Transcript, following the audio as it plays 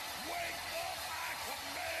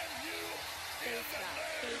I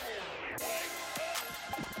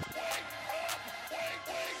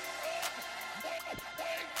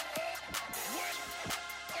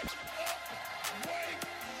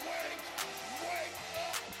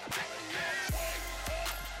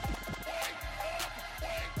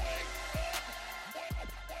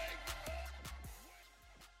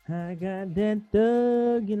got that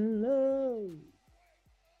thug in love.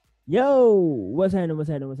 Yo, what's happening? What's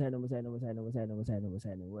happening? What's happening? What's happening? What's happening? What's happening? What's happening? What's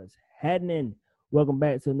happening? What's happening? Welcome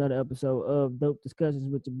back to another episode of Dope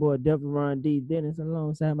Discussions with your boy Ron D. Dennis,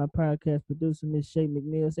 alongside my podcast producer Miss Shay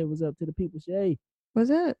McNeil. Say what's up to the people, Shay. What's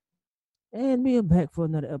up? And we are back for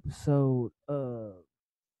another episode of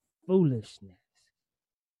Foolishness.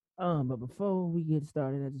 But before we get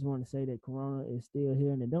started, I just want to say that Corona is still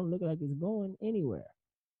here and it don't look like it's going anywhere.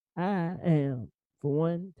 I am, for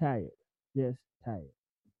one, tired. Just tired.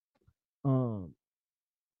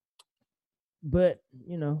 But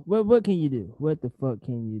what can you do? What the fuck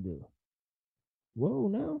can you do? Whoa,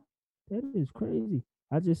 now that is crazy.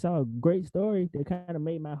 I just saw a great story that kind of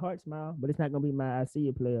made my heart smile, but it's not gonna be my I See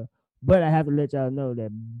It player. But I have to let y'all know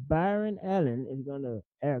that Byron Allen is gonna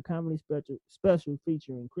air a comedy special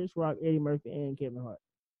featuring Chris Rock, Eddie Murphy, and Kevin Hart.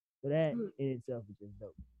 So that in itself is just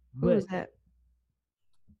dope. Who is that?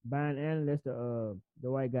 Byron Allen, that's the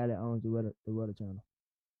white guy that owns the Weather Channel.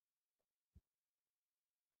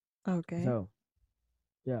 Okay. So,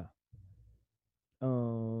 yeah.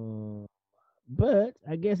 But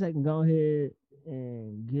I guess I can go ahead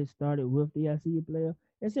and get started with the I See You player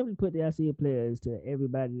and simply put the I See You players to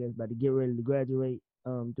everybody that's about to get ready to graduate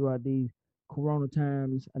throughout these Corona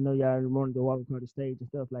times. I know y'all wanted to walk across the stage and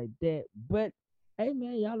stuff like that, but hey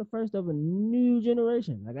man, y'all the first of a new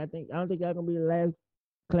generation. Like I don't think y'all gonna be the last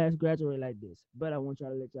class graduate like this. But I want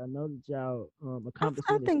y'all to let y'all know that y'all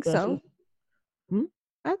accomplishment I think is special. so.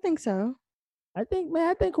 I think so. I think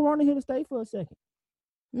Corona here to stay for a second.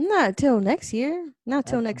 Not till next year. Not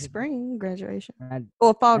till next spring graduation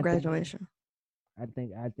or fall graduation. I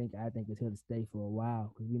think it's here to stay for a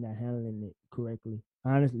while because we're not handling it correctly.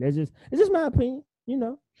 Honestly, it's just my opinion.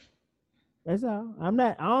 That's all. I'm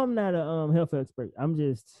not a health expert. I'm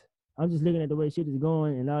just looking at the way shit is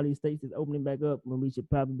going and all these states is opening back up when we should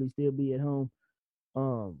probably still be at home.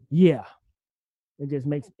 Yeah, it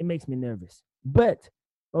makes me nervous. But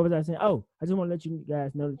what was I saying? Oh, I just want to let you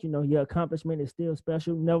guys know that your accomplishment is still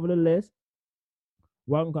special. Nevertheless,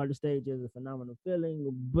 walking across the stage is a phenomenal feeling.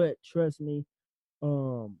 But trust me,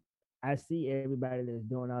 I see everybody that's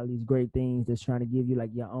doing all these great things that's trying to give you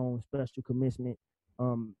like your own special commencement.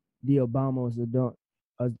 The Obamas are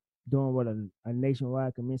doing what a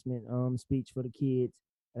nationwide commencement speech for the kids.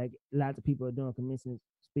 Like lots of people are doing commencement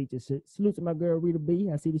speeches. Salute to my girl Rita B.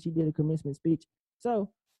 I see that she did a commencement speech. So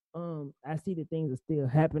I see that things are still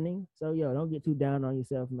happening. So don't get too down on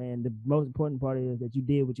yourself, man. The most important part is that you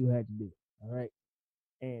did what you had to do. All right.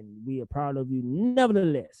 And we are proud of you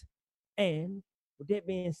nevertheless. And with that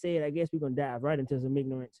being said, I guess we're gonna dive right into some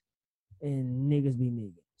ignorance and niggas be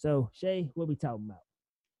niggas. So Shay, what we talking about?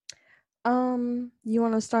 You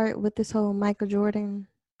want to start with this whole Michael Jordan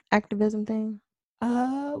activism thing?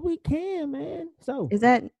 We can, man. So is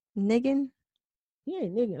that niggin? He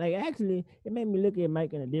ain't nigga. Like actually, it made me look at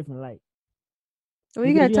Mike in a different light. Well,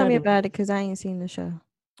 you gotta tell me about it because I ain't seen the show.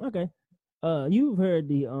 Okay. You've heard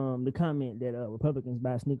the comment that Republicans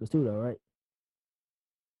buy sneakers too, though, right?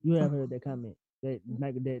 You have heard that comment that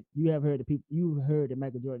you have heard the people you've heard that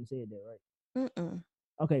Michael Jordan said that, right?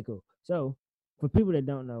 Okay, cool. So for people that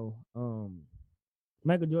don't know,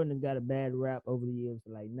 Michael Jordan has got a bad rap over the years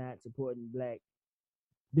for like not supporting the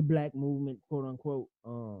black movement, quote unquote.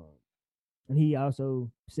 And he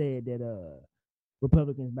also said that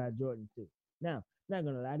Republicans buy Jordan too. Now, not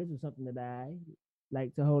gonna lie, this is something that I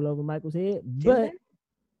like to hold over Michael's head, but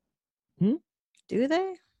do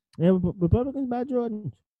they? Yeah, Republicans buy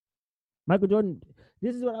Jordans. Michael Jordan.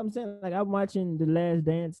 This is what I'm saying. Like I'm watching the Last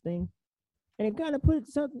Dance thing, and it kind of put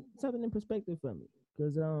something in perspective for me.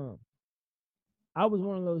 Cause I was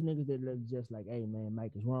one of those niggas that looked just like, hey man,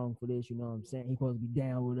 Mike is wrong for this. You know what I'm saying? He's supposed to be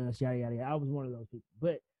down with us, yada yada yada. I was one of those people,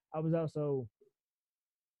 but I was also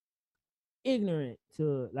ignorant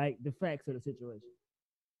to like the facts of the situation.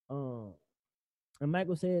 And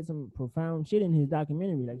Michael said some profound shit in his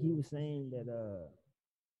documentary. Like he was saying that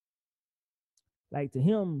like to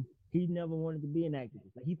him, he never wanted to be an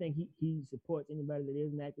activist. Like he think he supports anybody that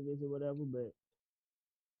is an activist or whatever, but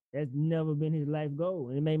that's never been his life goal.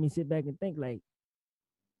 And it made me sit back and think like,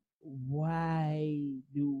 why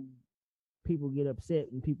do people get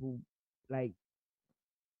upset and people like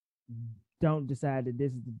don't decide that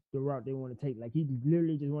this is the route they want to take? Like he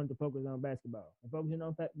literally just wanted to focus on basketball. And focusing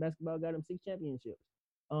on basketball got him 6 championships.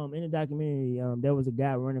 in the documentary, there was a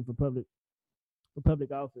guy running for public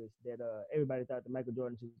office that everybody thought that Michael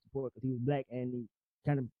Jordan should support because he was black and he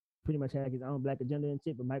kind of pretty much had like his own black agenda and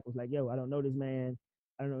shit. But Mike was like, "Yo, I don't know this man.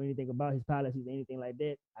 I don't know anything about his policies, anything like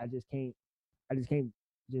that. I just can't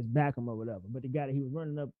just back him or whatever." But the guy that he was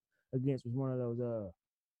running up against was one of those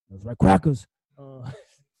right crackers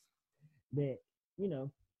that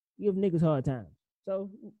give niggas hard time. So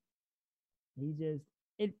he just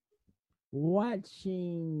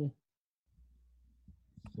watching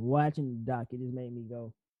the doc, it just made me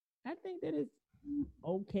go, I think that it's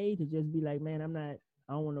okay to just be like, man, I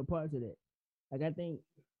don't want no parts of that. Like, I think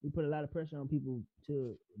we put a lot of pressure on people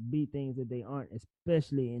to be things that they aren't,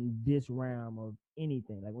 especially in this realm of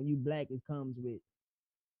anything. Like, when you black, it comes with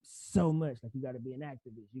so much. Like, you got to be an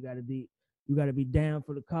activist. You got to be down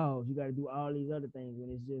for the cause. You got to do all these other things. And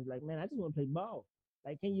it's just like, man, I just want to play ball.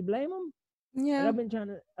 Like, can you blame them? Yeah. Like,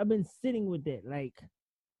 I've been sitting with that. Like,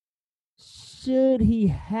 should he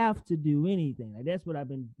have to do anything? Like, that's what I've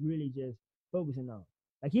been really just focusing on.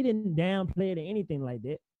 Like, he didn't downplay it or anything like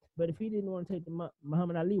that. But if he didn't want to take the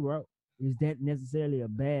Muhammad Ali route, is that necessarily a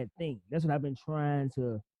bad thing? That's what I've been trying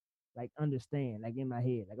to like understand, like in my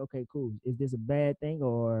head. Like, okay, cool. Is this a bad thing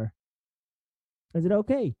or is it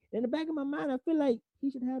okay? In the back of my mind, I feel like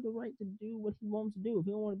he should have the right to do what he wants to do. If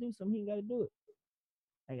he don't want to do something, he ain't got to do it.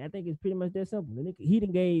 Like, I think it's pretty much that simple. He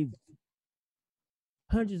done gave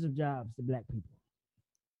hundreds of jobs to black people.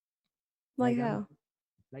 Like how?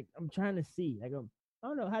 I'm trying to see. Like, I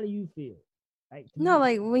don't know. How do you feel? Like, no,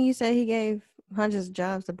 like when you say he gave hundreds of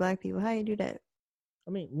jobs to black people, how you do that?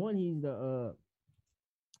 I mean, one, he's the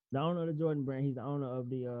owner of the Jordan brand. He's the owner of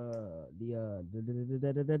the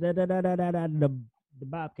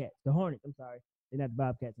Bobcats, the Hornets. I'm sorry, they're not the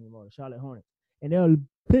Bobcats anymore. The Charlotte Hornets. And there are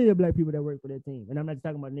plenty of black people that work for that team. And I'm not just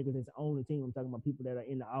talking about niggas that's own the team. I'm talking about people that are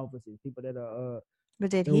in the offices, people that are. But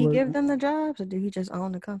did he give them the jobs, or did he just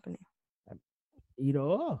own the company? Either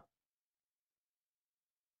or.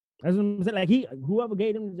 That's what I'm saying. Like, whoever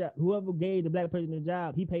gave them the job, whoever gave the black person the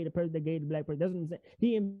job, he paid the person that gave the black person. That's what I'm saying.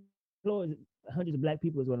 He employs hundreds of black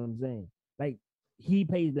people is what I'm saying. Like, he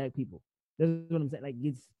pays black people. That's what I'm saying. Like,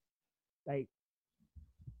 it's like,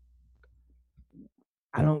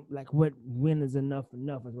 I don't like when is enough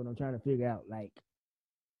is what I'm trying to figure out. Like,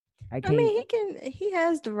 I mean, he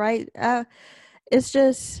has the right. It's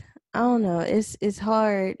just, I don't know. It's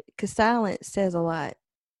hard because silence says a lot.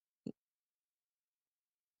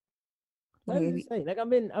 Like,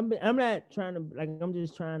 I'm not trying to, like, I'm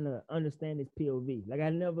just trying to understand this POV. Like, I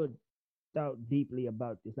never thought deeply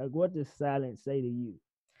about this. Like, what does silence say to you?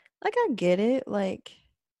 Like, I get it. Like,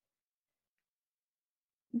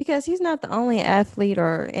 because he's not the only athlete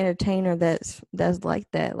or entertainer that's like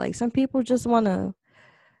that. Like, some people just want to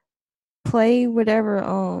play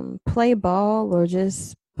whatever, play ball or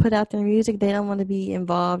just put out their music. They don't want to be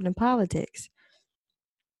involved in politics.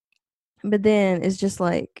 But then it's just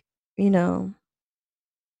like, I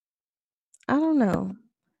don't know.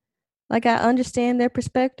 Like, I understand their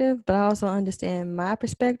perspective, but I also understand my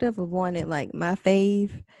perspective of wanting, like, my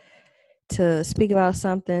fave to speak about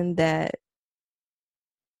something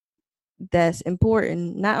that's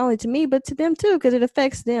important, not only to me, but to them too, because it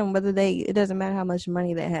affects them, it doesn't matter how much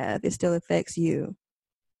money they have, it still affects you.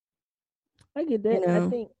 I get that. I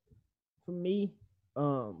think for me,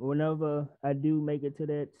 whenever I do make it to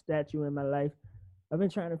that statue in my life, I've been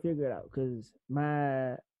trying to figure it out because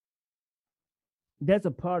that's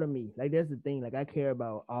a part of me. Like, that's the thing. Like, I care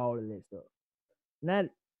about all of that stuff. Not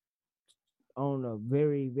on a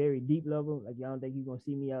very, very deep level. Like, y'all don't think you're gonna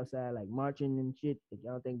see me outside like marching and shit. Like,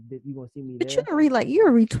 y'all don't think that you're gonna see me there. But you're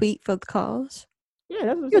a retweet for the cause. Yeah,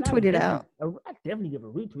 that's what you tweet it out. I definitely give a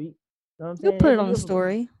retweet. You know what I'm saying? You put it on the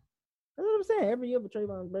story. That's what I'm saying. Every year for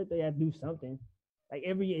Trayvon's birthday, I do something. Like,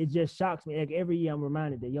 every year, it just shocks me. Like, every year I'm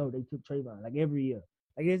reminded that, yo, they took Trayvon. Like, every year.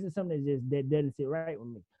 Like, this is something that doesn't sit right with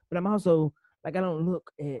me. But I'm also, like, I don't look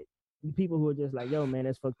at people who are just like, yo, man,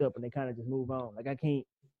 that's fucked up, and they kind of just move on. Like,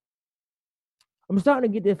 I'm starting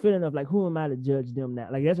to get that feeling of, like, who am I to judge them now?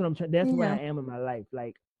 Like, that's what I'm trying. That's where I am in my life.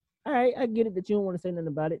 Like, all right, I get it that you don't want to say nothing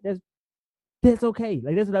about it. That's okay.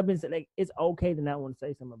 Like, that's what I've been saying. Like, it's okay to not want to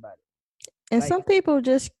say something about it. And like, some people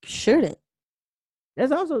just shouldn't.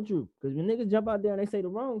 That's also true. Because when niggas jump out there and they say the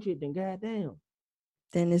wrong shit, then goddamn.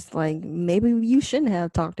 Then it's like, maybe you shouldn't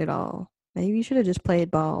have talked at all. Maybe you should have just played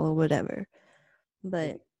ball or whatever.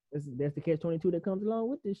 But that's the catch-22 that comes along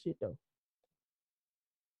with this shit, though.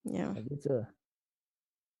 Yeah. Like, it's a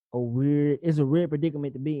weird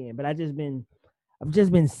predicament to be in. But I've just been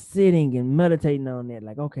sitting and meditating on that.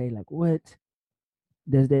 Like, okay, like, what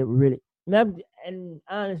does that really? And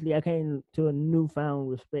honestly, I came to a newfound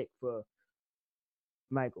respect for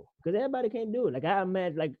Michael, because everybody can't do it. Like I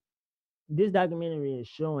imagine, like this documentary is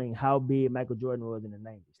showing how big Michael Jordan was in the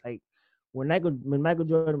 '90s. Like when Michael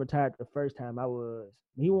Jordan retired the first time,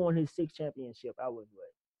 he won his sixth championship. I was what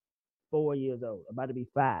 4 years old, about to be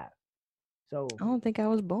 5. So I don't think I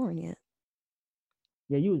was born yet.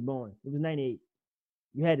 yeah, you was born. It was '98.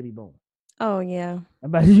 You had to be born. Oh yeah.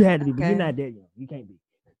 But you had to be, but you're Okay. not that young. You can't be.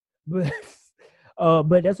 But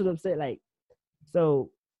but that's what I'm saying. Like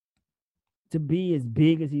so to be as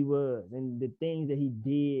big as he was and the things that he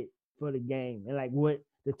did for the game and like what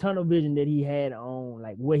the tunnel vision that he had on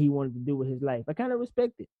like what he wanted to do with his life, I kind of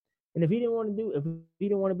respect it. And if he didn't want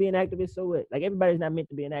to be an activist, so what? Like everybody's not meant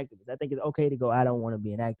to be an activist. I think it's okay to go, I don't want to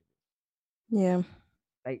be an activist. Yeah.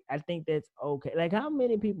 Like I think that's okay. Like how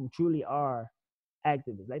many people truly are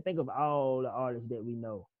activists? Like think of all the artists that we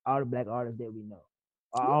know, all the black artists that we know,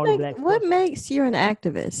 or all the black What sports. makes you an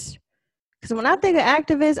activist? Because when I think of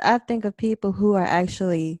activists, I think of people who are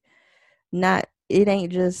actually not. It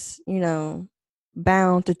ain't just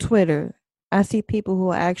bound to Twitter. I see people who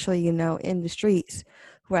are actually in the streets,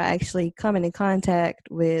 who are actually coming in contact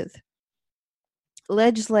with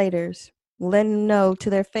legislators, letting them know to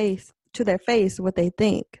their face what they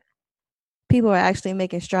think. People are actually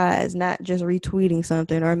making strides, not just retweeting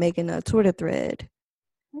something or making a Twitter thread.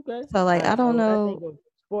 Okay. So All like I right. don't So when I know. think of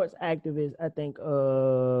sports activists, I think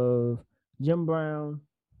of Jim Brown.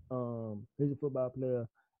 He's a football player.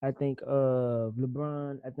 I think of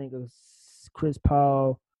LeBron. I think of Chris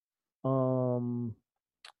Paul. Um,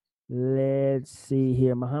 let's see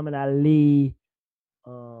here, Muhammad Ali.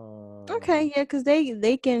 Okay, yeah, because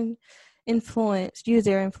they can use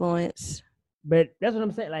their influence. But that's what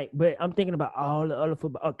I'm saying. Like, but I'm thinking about all the other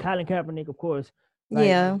football. Colin Kaepernick, of course. Like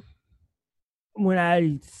Yeah. when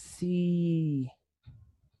I see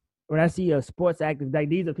a sports active, like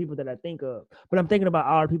these are people that I think of, but I'm thinking about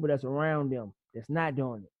all the people that's around them that's not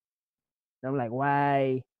doing it. And I'm like,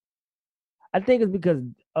 why? I think it's because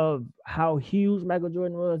of how huge Michael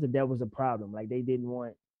Jordan was that was a problem. Like they didn't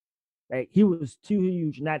want, like he was too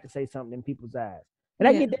huge not to say something in people's eyes. And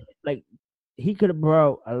I Yeah. get that, like he could have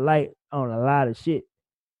brought a light on a lot of shit.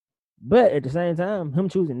 But at the same time, him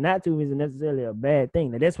choosing not to isn't necessarily a bad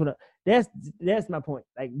thing. Now, that's my point.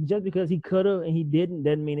 Like just because he could have and he didn't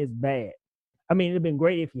doesn't mean it's bad. I mean, it'd been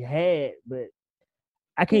great if he had, but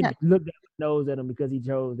I Yeah. can't look down my nose at him because he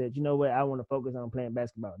chose that. You know what? I want to focus on playing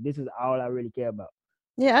basketball. This is all I really care about.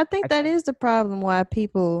 Yeah, I think I that can't. is the problem why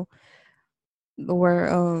people were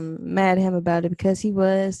mad at him about it, because he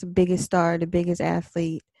was the biggest star, the biggest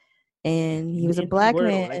athlete, and he was a In the black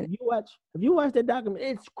world, like man. if you watch that document,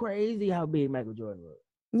 it's crazy how big Michael Jordan was.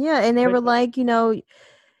 Yeah, and they But were like,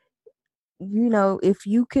 if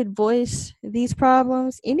you could voice these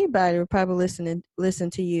problems, anybody would probably listen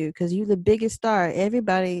to you because you're the biggest star.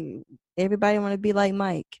 Everybody want to be like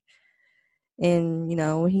Mike. And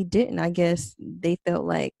when he didn't, I guess they felt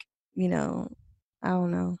like, I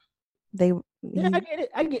don't know. They yeah, I he get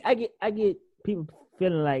it. I get people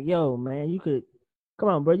feeling like, yo, man, you could come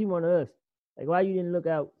on, bro, you one of us. Like, why you didn't look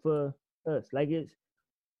out for us? Like, it's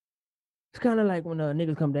kind of like when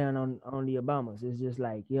niggas come down on the Obamas. It's just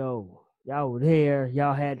like, yo, y'all were there,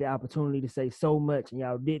 y'all had the opportunity to say so much, and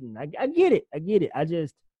y'all didn't. I get it, I get it. I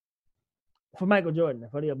just for Michael Jordan,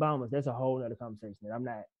 for the Obamas, that's a whole other conversation that I'm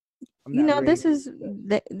not ready this to is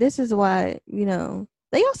discuss. this is why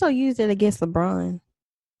they also used it against LeBron.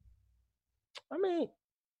 I mean,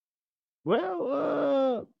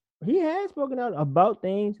 well, he has spoken out about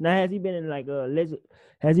things. Now, has he been in like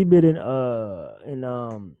has he been in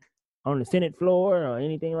on the Senate floor or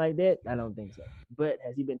anything like that? I don't think so. But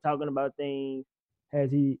has he been talking about things?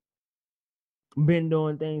 Has he been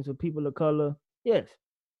doing things for people of color? Yes.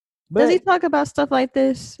 Does he But talk about stuff like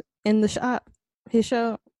this in the shop, his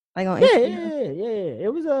show, like on yeah, HBO?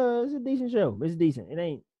 it's a decent show. It's decent. It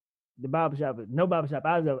ain't the barbershop. No barbershop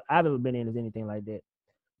I've ever been in is anything like that.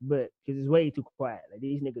 But because it's way too quiet. Like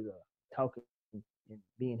these niggas are talking and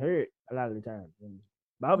being heard a lot of the time. And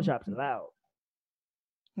barbershops are loud.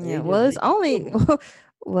 Like Yeah, well, it's they just only civil.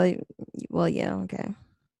 well, yeah, okay,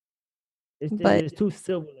 It's but just too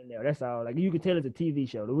civil in there. That's all. Like you can tell it's a TV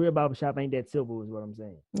show. The real barbershop ain't that civil, is what I'm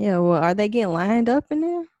saying. yeah, well, are they getting lined up in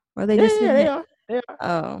there, or are they Yeah, just yeah, sitting they there? are. They are.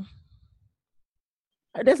 Oh,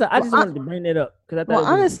 I well, just wanted to bring that up because I thought well, it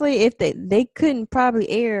was. honestly, if they couldn't probably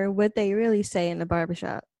air what they really say in the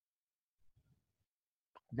barbershop.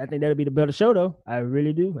 I think that'll be the better show, though. I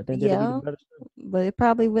really do. I think that'll be the Yeah, better show. but it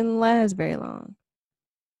probably wouldn't last very long.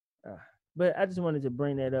 Uh, but I just wanted to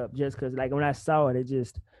bring that up just because, like, when I saw it, it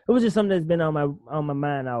was just something that's been on my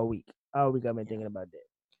mind all week. All week I've been thinking about that.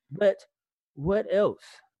 But what else?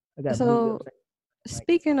 I got booted up. So Like,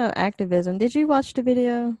 Speaking of activism, did you watch the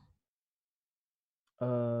video?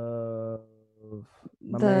 uh,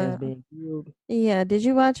 my man's The being killed. Yeah, did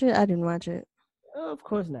you watch it? I didn't watch it. Of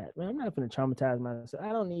course not, man. I'm not gonna traumatize myself.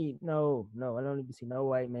 I don't need no. I don't need to see no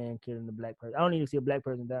white man killing a black person. I don't need to see a black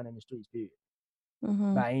person down in the streets, period,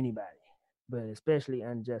 Mm-hmm. by anybody, but especially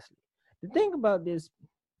unjustly. The thing about this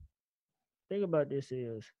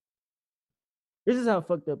is how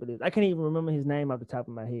fucked up it is. I can't even remember his name off the top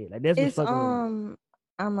of my head. Like that's what's It's fucking with me.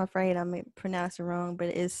 I'm afraid I may pronounce it wrong, but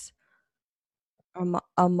it's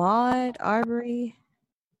Ahmaud Arbery.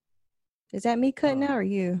 Is that me cutting Oh, out or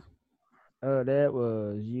you? that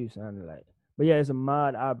was you sounding like. But yeah, it's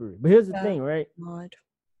Ahmaud Arbery. But here's the Yeah. thing, right? Ahmaud.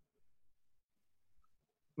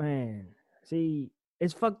 Man, see,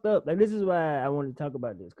 it's fucked up. Like this is why I wanted to talk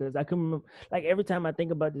about this because I can remember. Like every time I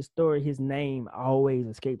think about this story, his name always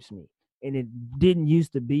escapes me, and it didn't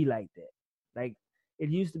used to be like that. Like it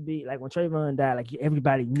used to be like when Trayvon died, like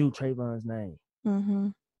everybody knew Trayvon's name. Mm-hmm.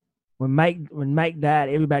 When Mike died,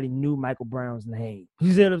 everybody knew Michael Brown's name.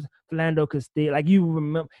 He said it was Philando Castile. Like you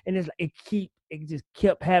remember, and it's like it just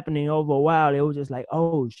kept happening over a while. It was just like,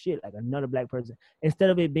 oh shit, like another black person. Instead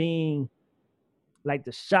of it being like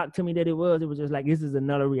the shock to me that it was just like this is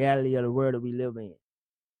another reality of the world that we live in.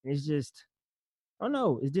 And it's just, I don't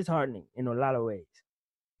know, it's disheartening in a lot of ways.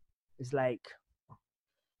 It's like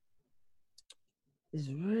it's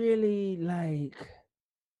really like,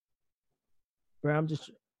 bro, I'm just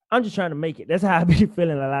trying to make it. That's how I be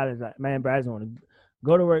feeling a lot of time. Man, bro, I just want to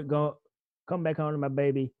go to work, come back home to my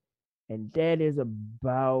baby, and that is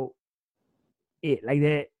about it. Like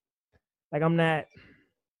that. Like mm,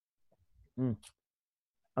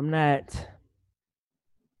 I'm not,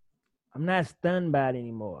 I'm not stunned by it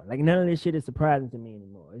anymore. Like none of this shit is surprising to me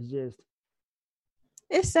anymore. It's just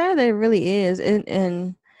It's sad that it really is,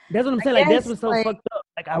 and that's what I'm I saying. Like that's guess what's so like fucked up.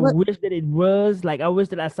 Like I what wish that it was. Like I wish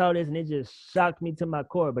that I saw this and it just shocked me to my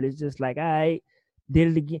core. But it's just like I did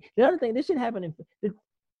it again. The other thing, this shit happened.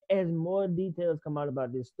 As more details come out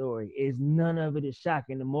about this story, is none of it is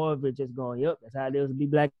shocking. The more of it just going, yep, that's how it is to be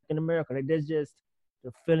black in America. Like that's just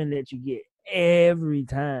the feeling that you get every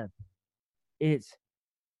time. It's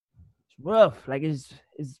rough. Like it's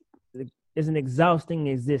an exhausting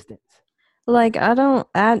existence. like I don't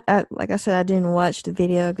I like I said I didn't watch the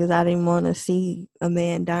video because I didn't want to see a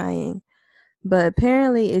man dying. But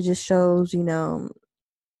apparently it just shows, them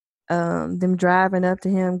driving up to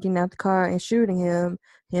him, getting out the car and shooting him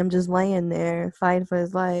just laying there fighting for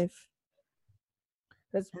his life.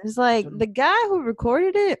 That's It's that's like what the guy who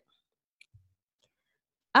recorded it,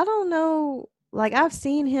 I don't know. Like I've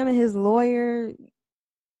seen him and his lawyer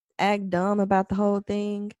act dumb about the whole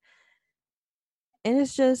thing, and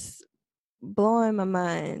it's just blowing my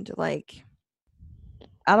mind. Like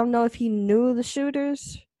I don't know if he knew the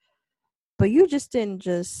shooters, but you just didn't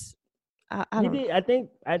just. I he don't know. did.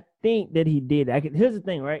 I think that he did. Here's the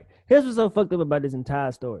thing, right? Here's what's so fucked up about this entire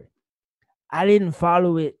story. I didn't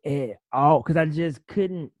follow it at all because I just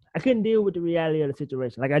couldn't. I couldn't deal with the reality of the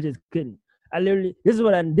situation. Like I just couldn't. I literally. This is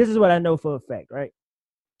what I know for a fact, right?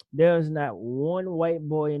 There's not one white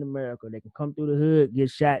boy in America that can come through the hood, get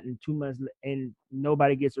shot in 2 months, and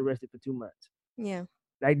nobody gets arrested for 2 months. Yeah.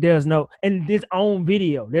 Like there's no, and this on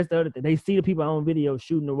video. That's the other thing. They see the people on video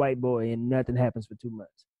shooting the white boy, and nothing happens for 2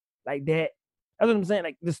 months. Like that. That's what I'm saying.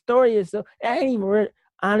 Like the story is so. I ain't even read.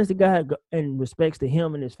 Honest to God, and respects to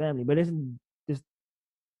him and his family, but it's just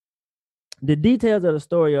the details of the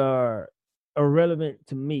story are irrelevant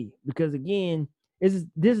to me because again, this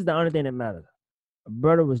is the only thing that matters. A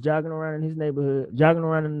brother was jogging around in the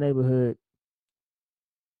neighborhood,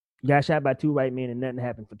 got shot by two white men, and nothing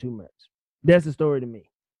happened for 2 months. That's the story to me.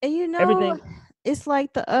 And Everything. it's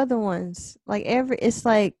like the other ones. Like it's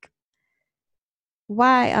like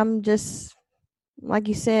why I'm just like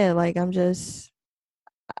you said, like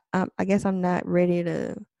I guess I'm not ready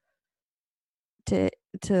to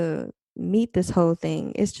to meet this whole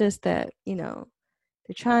thing. It's just that, they're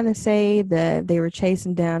trying to say that they were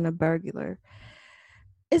chasing down a burglar.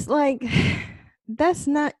 It's like that's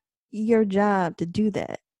not your job to do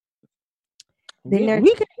that. Then Again, they're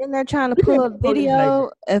we can then they're trying to we pull can't a be police like that.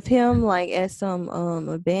 video of him like at some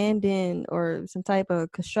abandoned or some type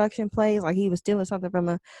of construction place, like he was stealing something from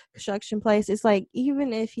a construction place. It's like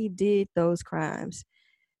even if he did those crimes,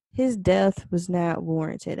 his death was not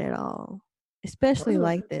warranted at all, especially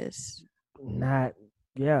like this. Not,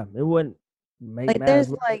 yeah, it wouldn't make Like matters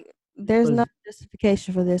worse. there's no Was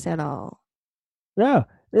justification for this at all. yeah,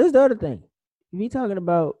 this is the other thing. If you talking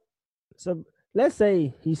about, so let's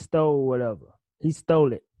say he stole whatever, he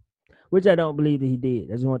stole it. which I don't believe that he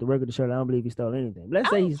did. I just want the record to show that I don't believe he stole anything. But let's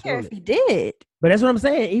I say he don't care stole if it. he did. But that's what I'm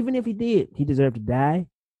saying. Even if he did, he deserved to die.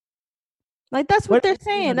 Like that's what What they're if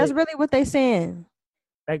they saying. said That's that, really what they're saying.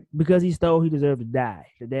 like, because he stole, he deserved to die.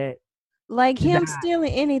 That Like to him die.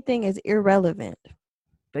 stealing anything is irrelevant.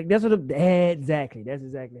 Like that's what exactly. That's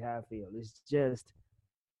exactly how I feel. It's just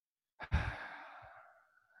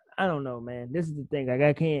I don't know, man. This is the thing. Like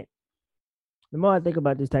I can't. The more I think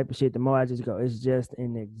about this type of shit, the more I just go. It's just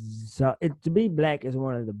to be black is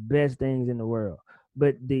one of the best things in the world.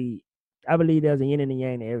 But I believe there's a yin and a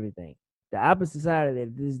yang to everything. The opposite side of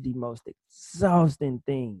that, this is the most exhausting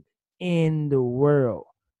thing in the world.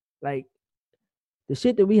 Like the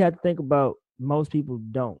shit that we have to think about, most people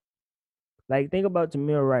don't. Like think about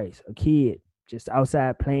Tamir Rice, a kid just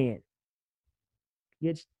outside playing.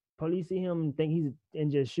 Get police see him and think he's and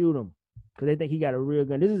just shoot him because they think he got a real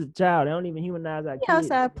gun. This is a child. They don't even humanize our He kids.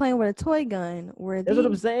 outside playing with a toy gun where That's what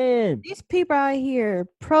I'm saying. these people out here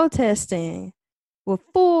protesting with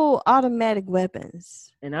full automatic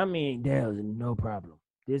weapons. And I mean, there's no problem.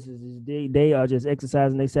 This is they are just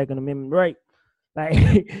exercising their Second Amendment right.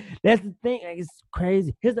 Like that's the thing. Like, it's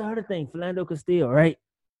crazy. Here's the other thing. Philando Castile, right?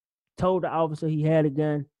 Told the officer he had a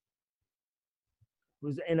gun.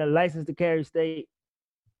 Was in a license to carry state.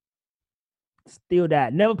 Still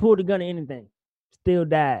died. Never pulled a gun or anything. Still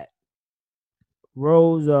died.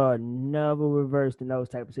 Roles are never reversed in those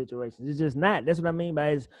type of situations. It's just not. That's what I mean by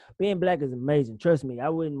it. Being black is amazing. Trust me, I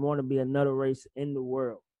wouldn't want to be another race in the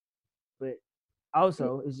world. But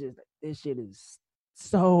also, it's just this shit is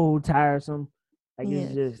so tiresome. Like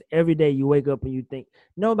it's just every day you wake up and you think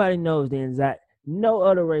nobody knows the anxiety. No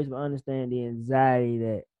other race will understand the anxiety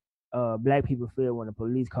that black people feel when a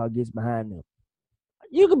police car gets behind them.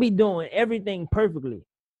 You could be doing everything perfectly.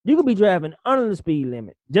 You could be driving under the speed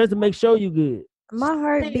limit just to make sure you good. My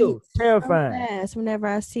heart Still beats terrifying. so fast whenever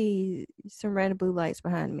I see some red and blue lights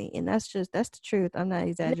behind me, and that's the truth. I'm not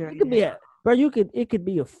exaggerating. It could be it could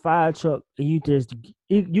be a fire truck and you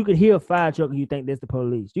could hear a fire truck and you think that's the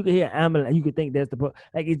police. You could hear an ambulance, you could think that's the police.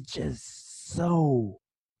 Like it's just so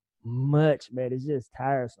much, man. It's just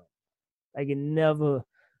tiresome. Like it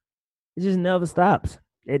just never stops.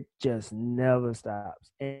 It just never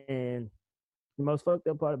stops. And the most fucked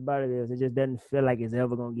up part about it is it just doesn't feel like it's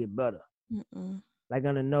ever gonna get better. Mm-mm. Like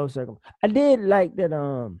under no circumstance. I did like that.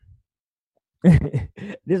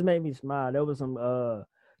 This made me smile. There was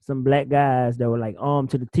some black guys that were like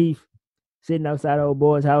armed to the teeth, sitting outside the old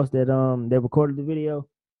boy's house that they recorded the video.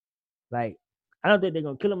 Like I don't think they're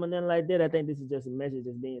gonna kill him or nothing like that. I think this is just a message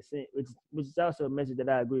that's being sent, which is also a message that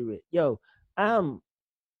I agree with. Yo, I'm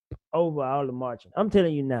over all the marching. I'm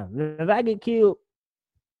telling you now, if I get killed,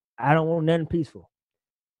 I don't want nothing peaceful.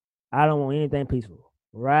 I don't want anything peaceful.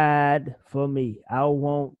 Ride for me. I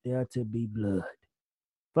want there to be blood.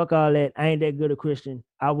 Fuck all that. I ain't that good a Christian.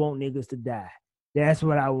 I want niggas to die. That's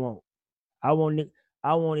what I want. I want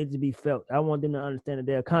it to be felt. I want them to understand that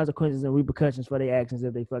there are consequences and repercussions for their actions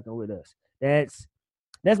if they fucking with us. That's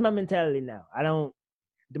my mentality now. I don't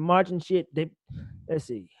the marching shit. Let's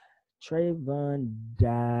see. Trayvon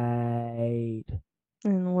died.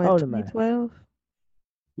 In what, 2012?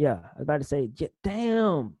 Yeah, I was about to say,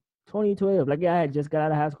 damn, 2012. Like, yeah, I had just got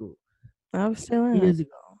out of high school. I was still in years ago.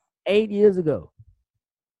 8 years ago.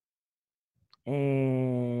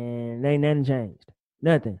 And ain't nothing changed.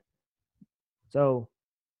 Nothing. So,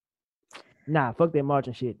 nah, fuck that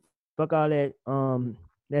marching shit. Fuck all that,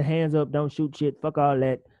 that hands up, don't shoot shit. Fuck all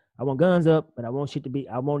that. I want guns up, but I want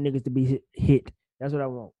niggas to be hit. That's what I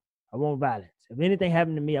want. I want violence. If anything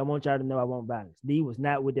happened to me, I want y'all to know I want violence. D was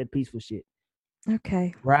not with that peaceful shit.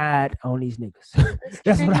 Okay. Ride on these niggas.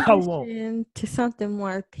 That's what I want. To something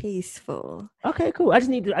more peaceful. Okay, cool. I just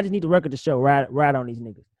need the record to show ride on these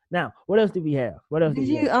niggas. Now, what else do we have? Did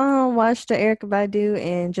you watch the Erykah Badu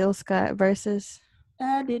and Jill Scott versus?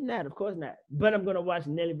 I did not, of course not. But I'm gonna watch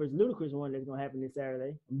Nelly versus Ludacris one that's gonna happen this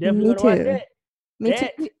Saturday. I'm definitely gonna watch that. Me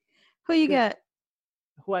too. Who you got?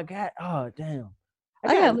 Who I got? Oh damn.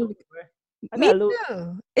 I got Ludacris. Me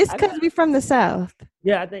too. It's because we from the South.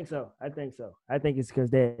 Yeah, I think so. I think it's because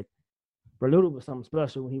that Ludacris was something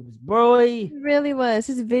special when he was boy. He really was.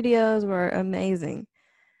 His videos were amazing.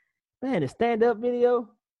 Man, the stand-up video.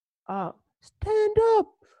 Stand up.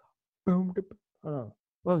 Boom. Hold on.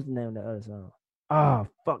 What was the name of the other song? Oh,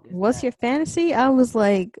 fuck. What's your fantasy? I was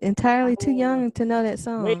like entirely too young to know that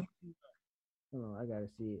song. Wait. Oh, I gotta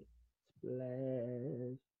see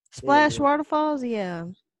it. Splash Waterfalls? Yeah.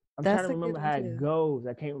 I'm trying to remember how it goes.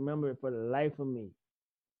 I can't remember it for the life of me.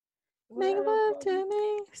 Make love to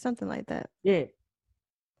me. Something like that. Yeah.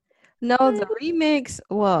 No, the remix.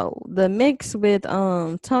 Well, the mix with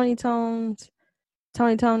Tony Tones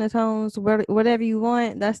Tony Tone and Tones, whatever you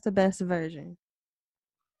want, that's the best version.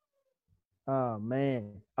 Oh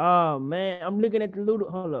man. Oh man. I'm looking at the Luda.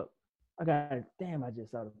 Hold up. I got it. Damn, I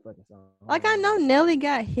just saw the fucking song. Hold Like on, I hold know on. Nelly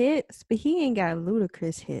got hits, but he ain't got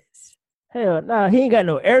ludicrous hits. Hell nah, he ain't got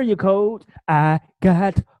no area codes. I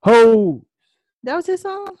got hoes. That was his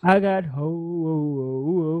song. I got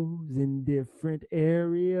hoes in different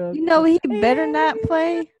area You know codes. he better not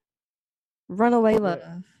play Runaway What?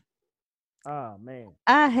 Love. Oh man.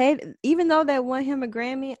 I hate, even though that won him a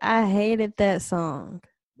Grammy, I hated that song.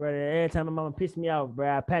 Brother, every time my mama pissed me off,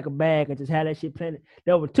 bro, I pack a bag and just have that shit playing.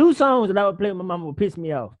 There were two songs that I would play when my mama would piss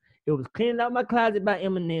me off. It was Cleaning Out My Closet by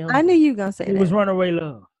Eminem. I knew you gonna say It was that. Runaway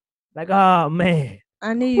Love. Like, oh man.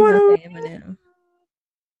 I knew you gonna Runaway. say Eminem.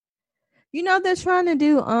 You know they're trying to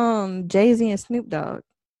do Jay-Z and Snoop Dogg.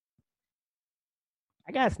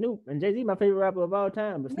 I got Snoop and Jay-Z, my favorite rapper of all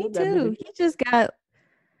time. But Me Snoop got bigger. too. He just got.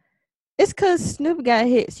 It's cause Snoop got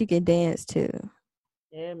hits you can dance to.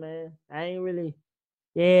 Yeah, man. I ain't really.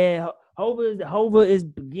 Yeah, Hova is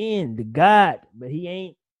again the God, but he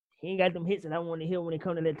ain't got them hits that I want to hear when it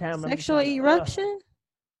come to that time. Sexual Eruption.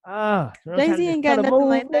 Jay-Z ain't got nothing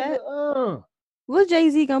like that. What's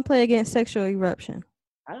Jay-Z gonna play against Sexual Eruption?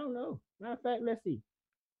 I don't know. Matter of fact, let's see.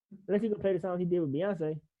 Let's see go play the song he did with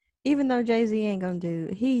Beyonce. Even though Jay-Z ain't gonna do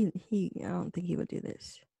I don't think he would do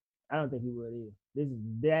this. I don't think he would either.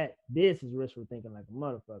 This is wishful thinking like a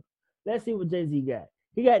motherfucker. Let's see what Jay-Z got.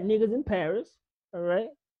 He got niggas in Paris. All right.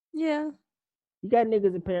 Yeah. You got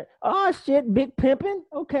niggas in Paris. Oh shit, Big Pimpin'.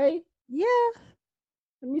 Okay. Yeah.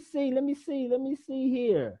 Let me see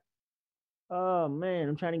here. Oh man,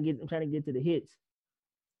 I'm trying to get to the hits.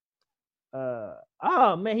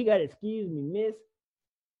 Oh man, he got Excuse Me, Miss.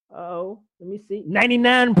 Oh, let me see.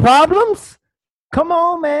 99 Problems? Come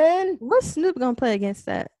on, man. What's Snoop gonna play against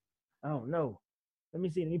that? I don't know. Let me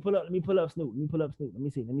see. Let me pull up Snoop. Let me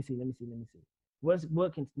see.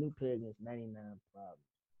 What can Snoop play against 99 Problems?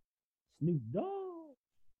 Snoop Dogg.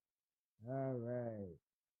 All right.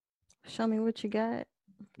 Show me what you got.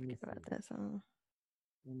 Let me About see. that song.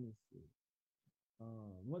 Let me see.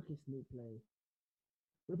 What can Snoop play?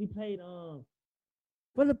 What if he played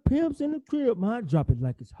for the pimps in the crib, man? Drop it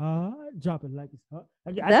like it's hot. Drop it like it's hot.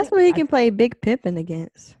 That's what he can play Big Pimpin'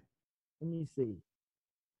 against. Let me see.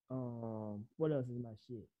 What else is my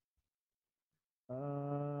shit?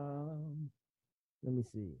 Let me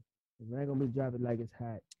see. It's not gonna be Drop It Like It's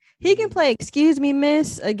Hot. He can play Excuse Me,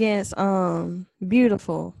 Miss against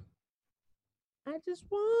Beautiful. I just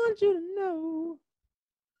want you to know.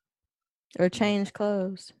 Or Change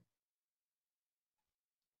Clothes.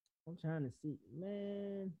 I'm trying to see,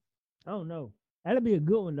 man. I don't know. That'll be a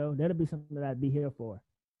good one though. That'll be something that I'd be here for.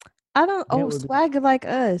 I don't. Swagger Like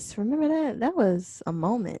Us. Remember that? That was a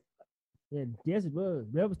moment. Yeah, yes it was.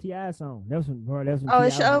 That was T.I.'s song. That was when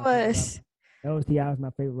it sure was. That was T.I. was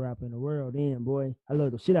my favorite rapper in the world. Then, boy, I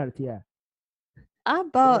love the shit out of T.I. I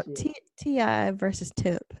bought T.I. versus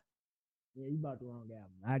Tip. Yeah, you bought the wrong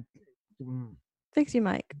album. Fix your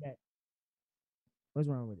mic. What's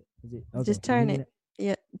wrong with it? Is it okay, just turn it?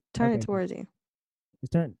 Yeah, turn it towards you.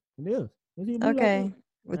 Just turn it. It is. Okay.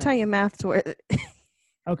 Well, turn your mouth toward it.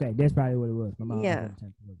 Okay, that's probably what it was. My mom. Yeah.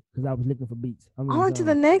 Because I was looking for beats. On to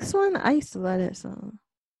the next one. I used to love that song.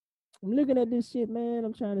 I'm looking at this shit, man.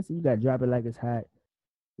 I'm trying to see. You got to Drop It Like It's Hot.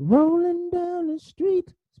 Rolling down the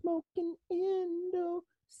street, smoking Indo,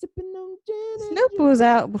 sipping on gin. Snoop was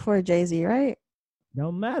out before Jay-Z, right?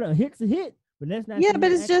 Don't matter. A hit's a hit. But that's not. Yeah,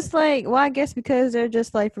 but it's just like, well, I guess because they're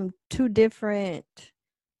just like from two different.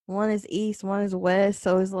 One is East, one is West.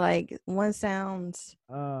 So it's like one sounds.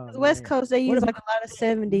 West Coast, they use like a lot of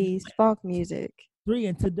 70s funk music. 3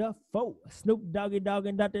 into the 4. Snoop Doggy Dogg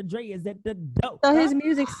and Dr. Dre is at the door. So his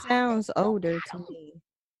music sounds older to me.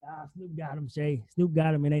 Snoop got him, Shay. Snoop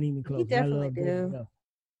got him. It ain't even close. He definitely do.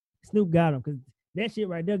 Snoop got him because that shit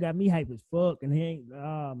right there got me hype as fuck. And he ain't.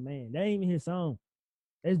 Oh man, that ain't even his song.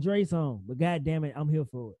 That's Dre's song. But god damn it, I'm here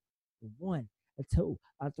for it. 1, 2,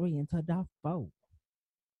 3 into the 4.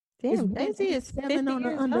 Damn, Jay-Z is 50 on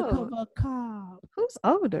years old. Car. Who's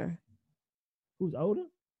older? Who's older?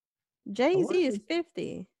 Jay-Z is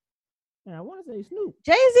 50. Yeah, I want to say Snoop.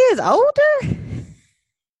 Jay-Z is older?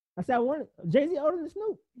 I said Jay-Z older than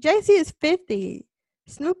Snoop. Jay-Z is 50.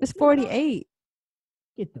 Snoop is 48.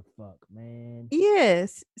 Get the fuck, man.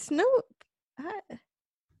 Yes. Snoop.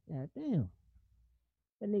 God damn.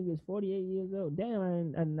 That nigga is 48 years old.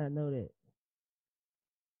 Damn, I did not know that.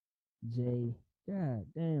 Jay. God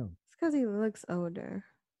damn. It's because he looks older.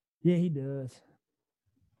 Yeah, he does.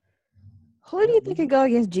 Who do you think could go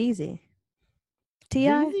against Jeezy?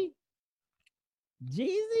 T.I.?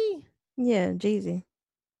 Jeezy? Yeah, Jeezy.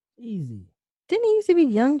 Easy. Didn't he used to be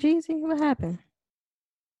Young Jeezy? What happened?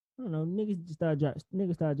 I don't know. Stop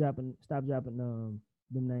dropping them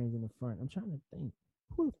names in the front. I'm trying to think.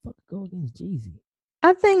 Who the fuck go against Jeezy?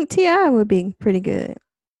 I think T.I. would be pretty good.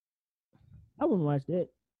 I wouldn't watch that.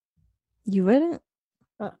 You wouldn't?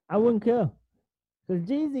 I wouldn't care. Cause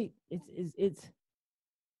Jeezy, it's.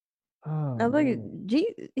 Oh, Now look at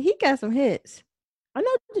he got some hits. I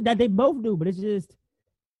know that they both do, but it's just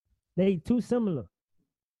they too similar.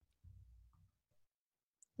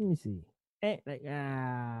 Let me see. Shit.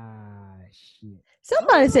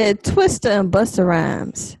 Somebody said Twista and Busta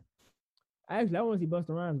Rhymes. Actually, I want to see Busta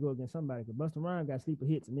Rhymes go against somebody because Busta Rhymes got sleeper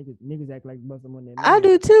hits and niggas act like Busta won that. I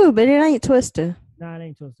do too, but it ain't Twista. Nah, it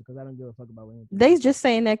ain't Twista because I don't give a fuck about anything. They just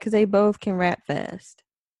saying that because they both can rap fast.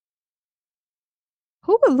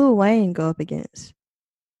 Who would Lil Wayne go up against?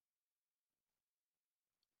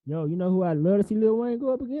 Yo, you know who I'd love to see Lil Wayne go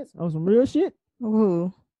up against on some real shit?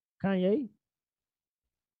 Who? Kanye.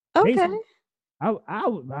 Okay. I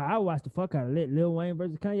watch the fuck out of Lil Wayne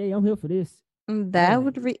versus Kanye. I'm here for this. That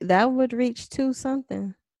would reach 2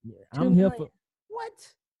 something. Yeah, I'm here for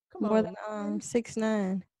what? Come more on, than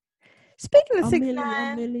 6ix9ine. Speaking of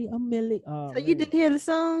 6ix9ine, I'm Millie. So you didn't hear the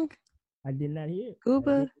song? I did not hear it.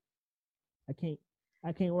 Gooba.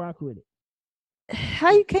 I can't rock with it.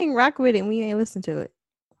 How you can't rock with it when you ain't listen to it?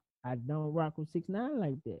 I don't rock with 6ix9ine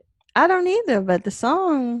like that. I don't either, but the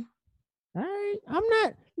song. All right, I'm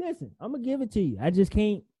not. Listen, I'm gonna give it to you. I just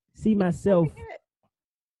can't see myself.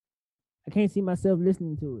 I can't see myself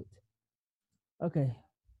listening to it. Okay,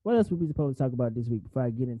 what else would we supposed to talk about this week before I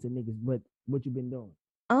get into niggas? What you been doing?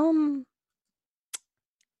 I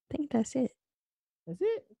think that's it. That's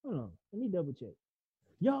it. Hold on, let me double check.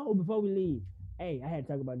 Yo, before we leave, hey, I had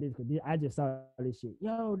to talk about this because I just saw this shit.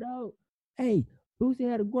 Yo, dog. Hey, Boosie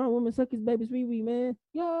had a grown woman suck his baby's wee-wee, man.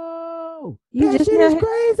 Yo, that shit is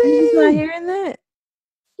crazy. You just not hearing that?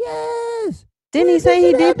 Yes. Didn't he say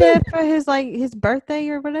he did that for his birthday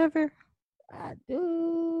or whatever? I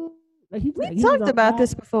do. We talked about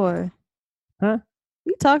this before. Huh?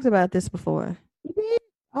 We talked about this before. We did?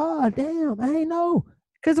 Oh, damn. I ain't know.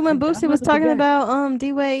 Because when Boosie was talking about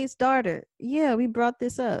D-Wade's daughter, yeah, we brought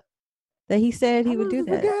this up. That he said he would do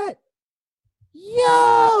that. Forgot.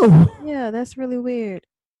 Yo. Yeah, that's really weird.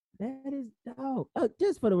 That is dope.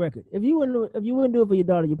 Just for the record, if you wouldn't do it for your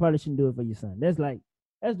daughter, you probably shouldn't do it for your son. That's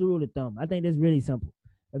the rule of thumb. I think that's really simple.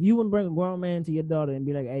 If you wouldn't bring a grown man to your daughter and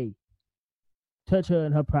be like, hey, touch her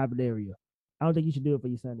in her private area, I don't think you should do it for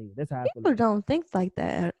your son either. That's how people don't think like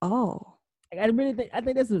that at all. I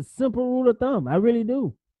think that's a simple rule of thumb. I really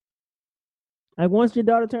do. Like once your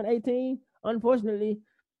daughter turned 18, unfortunately,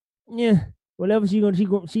 yeah, whatever she's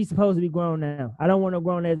supposed to be grown now. I don't want no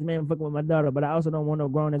grown ass man fucking with my daughter, but I also don't want no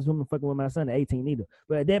grown ass woman fucking with my son at 18 either.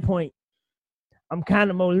 But at that point, I'm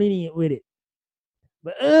kind of more lenient with it.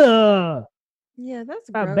 But yeah, that's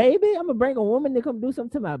my gross. baby. I'm gonna bring a woman to come do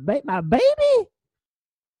something to my baby.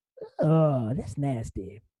 That's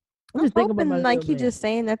nasty. I'm just thinking about like he just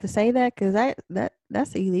saying that to say that because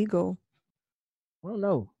that's illegal. I don't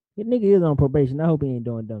know. Your nigga is on probation. I hope he ain't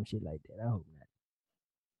doing dumb shit like that. I hope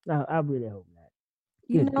not. No, I really hope not.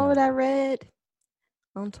 You know what I read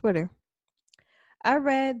on Twitter? I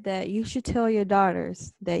read that you should tell your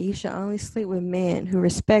daughters that you should only sleep with men who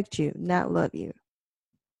respect you, not love you.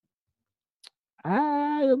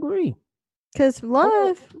 I agree. Because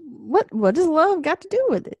love, what does love got to do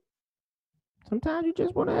with it? Sometimes you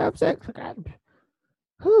just want to have sex.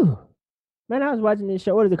 Man, I was watching this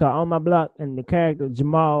show. What is it called? On My Block, and the character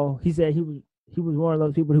Jamal. He said he was one of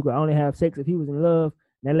those people who could only have sex if he was in love.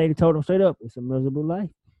 And that lady told him straight up, "It's a miserable life."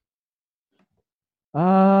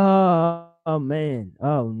 Oh man.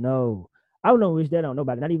 Oh no. I don't wish that on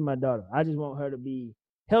nobody, not even my daughter. I just want her to be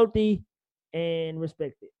healthy and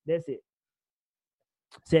respected. That's it.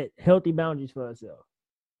 Set healthy boundaries for herself.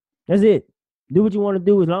 That's it. Do what you want to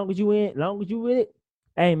do as long as you with it.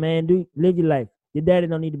 Hey man, live your life. Your daddy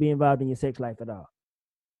don't need to be involved in your sex life at all.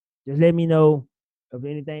 Just let me know of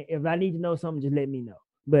anything. If I need to know something, just let me know.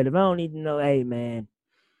 But if I don't need to know, hey man.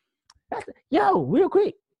 Real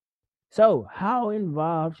quick. So how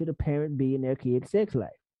involved should a parent be in their kid's sex life?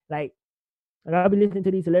 Like I'll be listening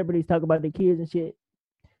to these celebrities talk about their kids and shit.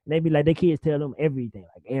 And they be like, their kids tell them everything.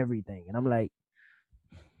 And I'm like,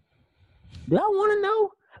 do I want to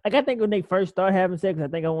know? Like, I think when they first start having sex, I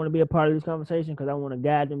think I want to be a part of this conversation because I want to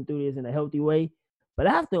guide them through this in a healthy way. But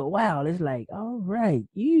after a while, it's like, all right,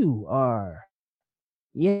 you are.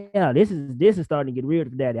 Yeah, this is starting to get weird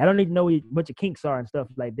for daddy. I don't need to know what your kinks are and stuff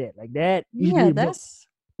like that. Like that. Yeah, that's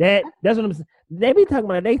what I'm saying. They be talking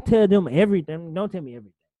about. They tell them everything. Don't tell me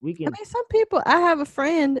everything. We I can. mean, some people. I have a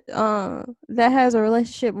friend that has a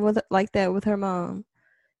relationship with like that with her mom,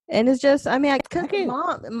 and it's just. I mean, I cause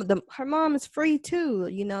can't. her mom is free too.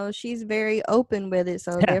 You know, she's very open with it.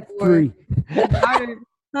 So therefore, Free. the daughter,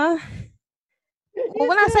 huh? Well, You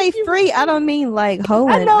when I said say she was free, I free. don't mean like I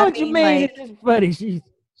hoeing. know I what you mean mean. It's just funny.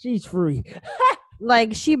 She's free.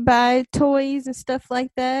 like she buy toys and stuff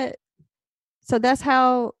like that. So that's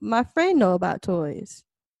how my friend know about toys.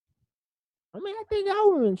 I mean, I think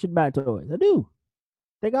all women should buy toys. I do.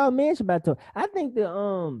 I think all men should buy toys. I think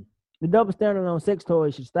the double standard on sex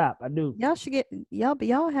toys should stop. I do. Y'all should get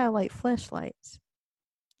y'all have like flashlights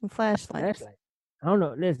and flashlights. Flashlight. I don't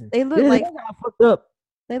know. Listen, They look this is like how fucked up.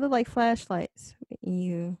 flashlights.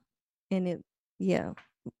 You and it yeah.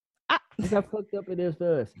 I, Look how fucked up it is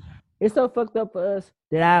for us. It's so fucked up for us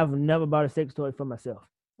that I've never bought a sex toy for myself.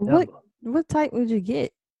 what Ever. what type would you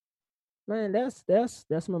get? Man, that's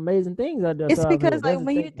some amazing things out there. It's So out here. because like That's the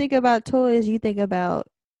when you thing. think about toys, you think about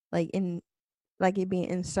like in like it being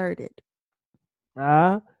inserted.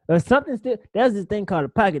 There's something still. There's this thing called a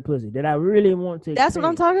pocket pussy that I really want to That's what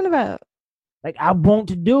I'm experience. talking about. Like I want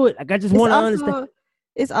to do it. Like I just It's want to understand. also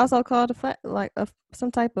it's also called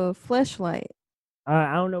some type of fleshlight.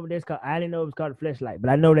 I don't know what that's called. I didn't know it was called a flashlight, but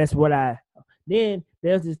I know that's what I. Then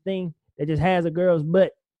there's this thing that just has a girl's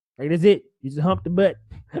butt. Like that's it. You just hump the butt.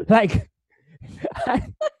 Like I,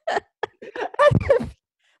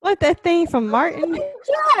 Like that thing from Martin.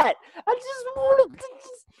 God, I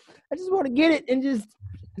just want to get it and just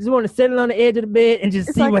want to settle on the edge of the bed and just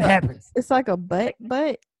It's see like what a happens. it's like a butt.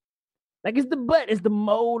 Like it's the butt. It's the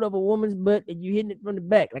mold of a woman's butt and you hitting it from the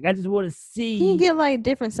back. Like I just want to Can you see. get like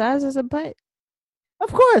different sizes of butt?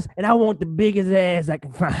 Of course. And I want the biggest ass I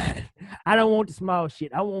can find. I don't want the small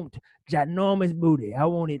shit. I want ginormous booty. I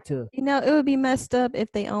want it to. You know, it would be messed up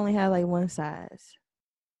if they only had like one size.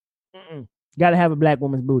 Gotta have a black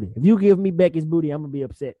woman's booty. If you give me Becky's booty, I'm gonna be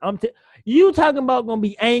upset. You talking about gonna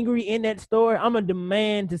be angry in that store? I'm gonna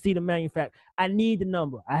demand to see the manufacturer. I need the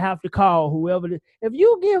number. I have to call whoever. If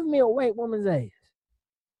you give me a white woman's ass,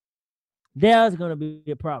 there's gonna be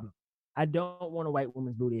a problem. I don't want a white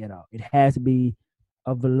woman's booty at all. It has to be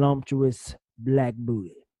a voluptuous black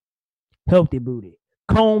booty, healthy booty,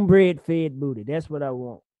 cornbread fed booty. That's what I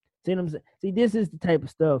want. See what I'm saying? See, this is the type of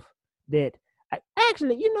stuff that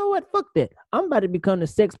actually, you know what? Fuck that. I'm about to become the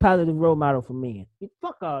sex positive role model for men.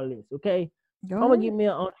 Fuck all this, okay? I'm gonna get me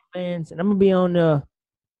an OnlyFans and I'm gonna be on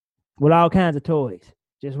with all kinds of toys,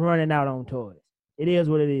 just running out on toys. It is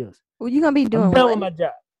what it is. Well, you gonna be doing I'm done what? with my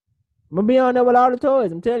job. I'm gonna be on there with all the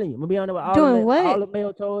toys. I'm telling you, I'm gonna be on there with all the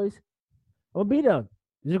male toys. I'm gonna be there. I'm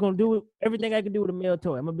just gonna do everything I can do with a male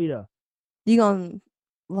toy. I'm gonna be there. You gonna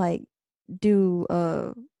like do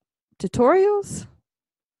tutorials?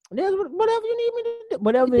 There's whatever you need me to do.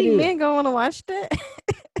 Whatever You it think is. men gonna want to watch that?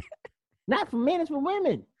 Not for men, it's for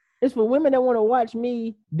women. It's for women that want to watch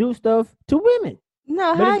me do stuff to women.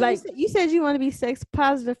 No, But how it's like you said you want to be sex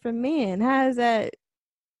positive for men. How is that?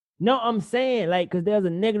 no, I'm saying like because there's a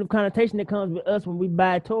negative connotation that comes with us when we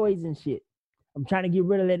buy toys and shit. I'm trying to get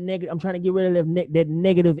rid of that negative. I'm trying to get rid of that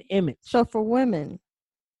negative image. So for women,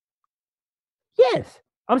 Yes,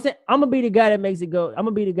 I'm saying I'm gonna be the guy that makes it go. I'm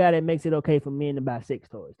gonna be the guy that makes it okay for men to buy sex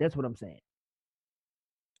toys. That's what I'm saying.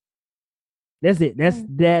 That's it.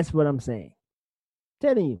 That's what I'm saying.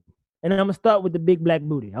 Telling you. And I'm gonna start with the big black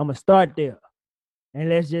booty. I'm gonna start there, and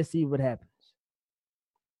let's just see what happens.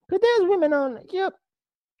 Cause there's women on. Yep,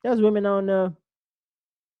 there's women on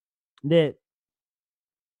that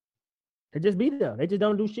they just be there. They just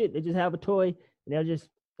don't do shit. They just have a toy, and they'll just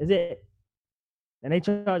that's it. And they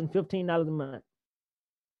charging $15 a month.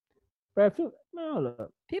 Bro, man, hold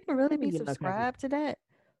up. people really be subscribed to that.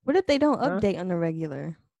 What if they don't update on the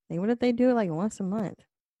regular? Like, what if they do it like once a month?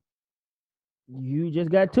 You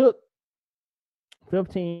just got took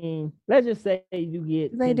 15. Let's just say you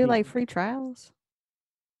get. Do they do like free trials?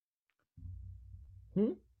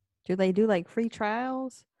 Do they do like free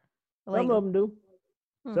trials? Like, some of them do.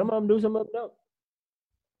 Some of them do. Some of them don't.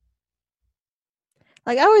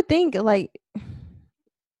 Like I would think, like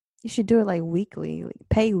you should do it like weekly, like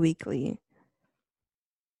pay weekly.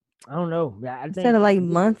 I don't know. I Instead think of like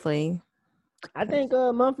monthly. I think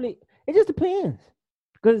monthly. It just depends.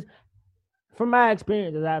 Because from my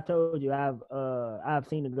experience, as I've told you, I've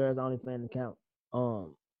seen the girls' OnlyFans account.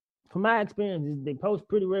 From my experience, they post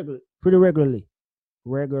pretty regularly.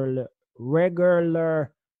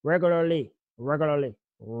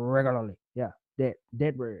 Yeah,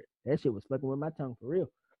 that word. That shit was fucking with my tongue for real.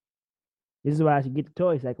 This is why I should get the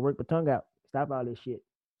toy so I can work my tongue out. Stop all this shit.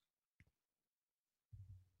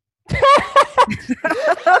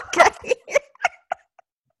 Okay.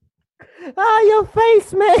 Your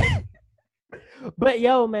face, man. But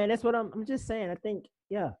yo, man, that's what I'm just saying. I think,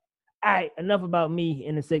 yeah. All right, enough about me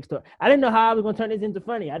in the sex story. I didn't know how I was gonna turn this into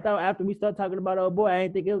funny. I thought after we start talking about old boy, I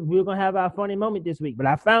didn't think we were gonna have our funny moment this week, but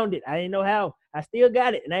I found it. I didn't know how. I still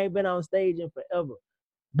got it, and I ain't been on stage in forever,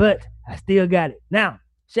 but I still got it. Now,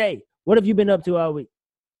 Shay, what have you been up to all week?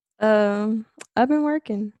 I've been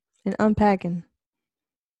working and unpacking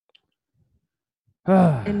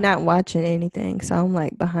and not watching anything, so I'm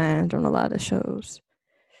like behind on a lot of shows.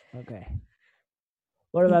 Okay.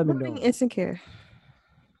 What have I been Including doing? Insecure.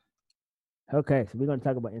 Okay, so we're gonna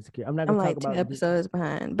talk about Insecure. I'm not I'm gonna talk like 2 about episodes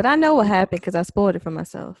behind, but I know what happened because I spoiled it for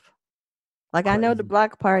myself. Like I know the crazy.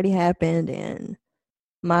 block party happened and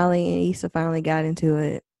Molly and Issa finally got into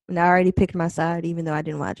it, and I already picked my side even though I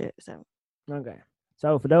didn't watch it. So Okay.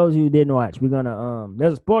 So for those who didn't watch, we're gonna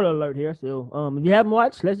there's a spoiler alert here. So if you haven't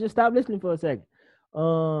watched, let's just stop listening for a second.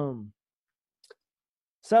 So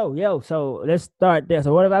let's start there.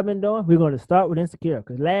 So what have I been doing? We're gonna start with Insecure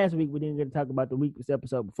because last week we didn't get to talk about the week's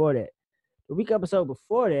episode before that. The week episode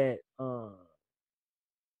before that,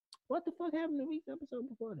 what the fuck happened the week episode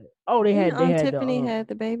before that? Oh, they had the Tiffany had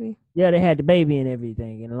the baby. yeah, they had the baby and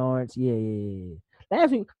everything, and Lawrence, yeah.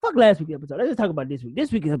 Last week, fuck last week's episode. Let's just talk about this week.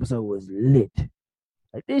 This week's episode was lit.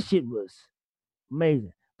 Like this shit was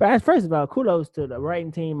amazing. But first of all, kudos to the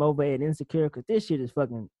writing team over at Insecure because this shit is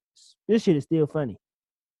still funny.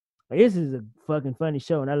 Like, this is a fucking funny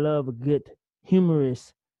show, and I love a good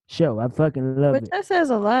humorous show. I fucking love But it. that says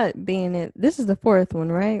a lot being it. This is the 4th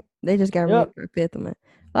one, right? They just got renewed Yep. for a 5th one.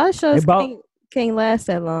 A lot of They shows bought can't last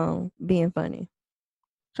that long being funny.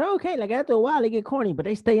 so okay, like after a while they get corny, but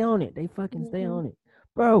they stay on it. They fucking stay Mhm. on it.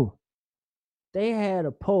 Bro, they had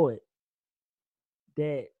a poet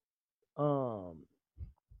that um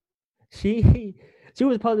she she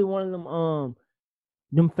was probably one of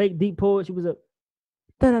them fake deep poets. She was a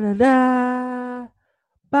da da da da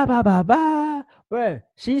ba ba ba ba. Bro,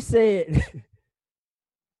 she said,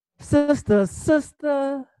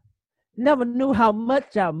 sister, never knew how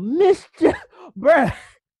much I missed you. Bruh,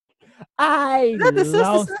 I Is that the sister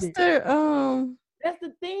lost it. sister That's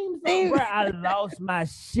the theme song, thing? bro. I lost my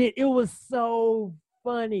shit. It was so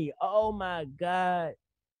funny. Oh my god,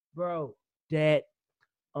 bro. That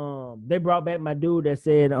they brought back my dude that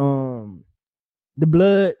said the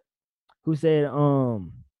blood, who said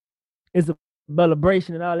it's a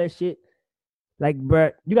celebration and all that shit. Like,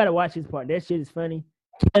 bro, you gotta watch this part. That shit is funny.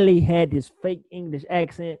 Kelly had this fake English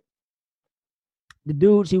accent. The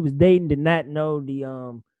dude she was dating did not know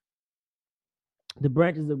the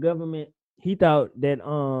branches of government. He thought that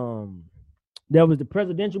there was the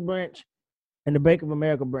presidential branch and the Bank of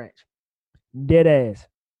America branch. Dead ass.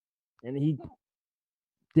 And he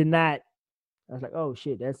did not. I was like, oh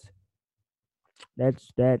shit, that's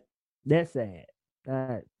sad.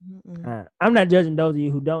 I'm not judging those of you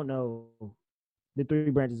who don't know the 3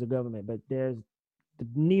 branches of government, but there's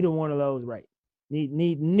neither one of those right.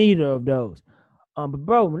 Neither of those. But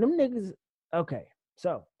bro, when them niggas, okay,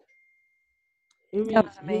 so here we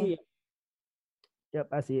are. Yep,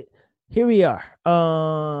 I see it. Here we are.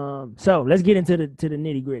 So let's get into the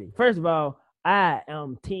nitty gritty. First of all, I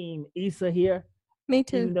am Team Issa here. Me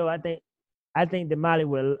too. Even though I think that Molly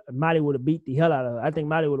would have beat the hell out of her. I think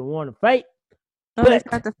Molly would have won the fight. Oh, they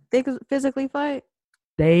start to physically fight?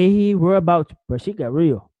 They were about to, but she got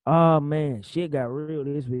real. Oh man, shit got real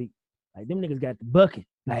this week. Like them niggas got the bucket.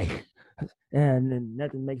 Like, and then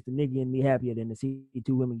nothing makes the nigga in me happier than to see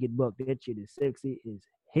 2 women get bucked. That shit is sexy as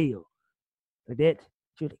hell. Like that.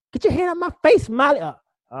 Get your hand out my face, Molly. Yeah,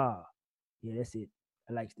 that's it.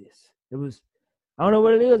 I like this. It was. I don't know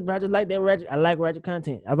what it is, but I just like that ratchet. I like ratchet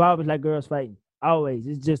content. I've always liked girls fighting. Always.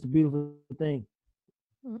 It's just a beautiful thing.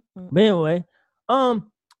 But anyway,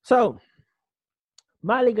 so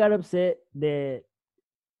Molly got upset that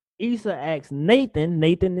Issa asked Nathan.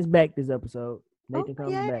 Nathan is back this episode. Nathan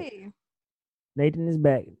comes back. Nathan is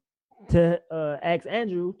back to ask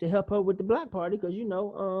Andrew to help her with the block party because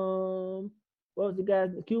what was the guy?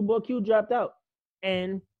 Q dropped out,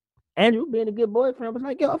 and Andrew, being a good boyfriend, was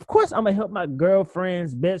like, "Yo, of course I'm gonna help my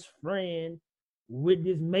girlfriend's best friend with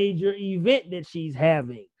this major event that she's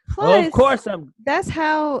having. Plus, of course I'm." That's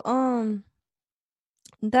how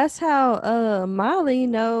Molly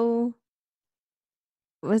know.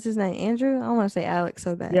 What's his name? Andrew? I don't want to say Alex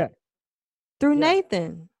so bad. Yeah. Through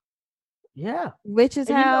Nathan. Yeah. Which is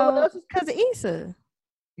how because of Issa.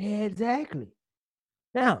 Yeah, exactly.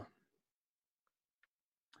 Now,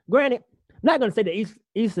 granted, I'm not gonna say that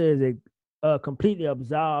Issa is completely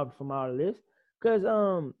absolved from all of this, because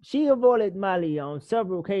she avoided Molly on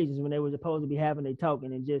several occasions when they were supposed to be having a talk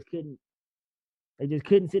and they just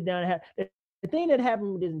couldn't sit down and have the thing that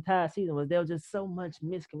happened with this entire season was there was just so much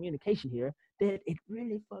miscommunication here that it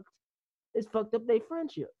really fucked up their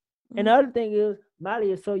friendship. And the Mm. other thing is,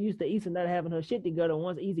 Molly is so used to Issa not having her shit together.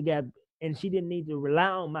 Once Issa got, and she didn't need to rely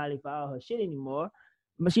on Molly for all her shit anymore,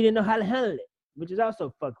 but she didn't know how to handle it, which is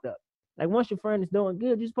also fucked up. Like once your friend is doing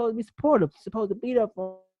good, you're supposed to be supportive. You're supposed to beat up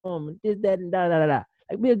on them, and this, that, and da da da da.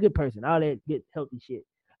 Like be a good person, all that good healthy shit.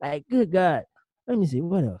 Like good God, let me see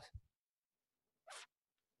what else.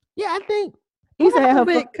 Yeah, I think What Issa had her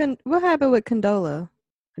happened with what happened with Condola?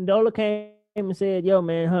 Condola came and said, "Yo,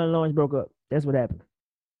 man, her and Lawrence broke up." That's what happened.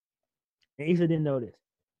 And Issa didn't know this.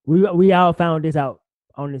 We all found this out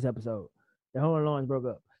on this episode. That her and Lawrence broke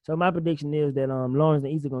up. So my prediction is that Lawrence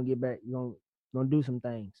and Issa gonna get back, gonna do some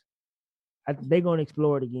things. They gonna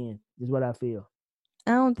explore it again. Is what I feel.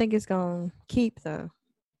 I don't think it's gonna keep though.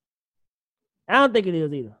 I don't think it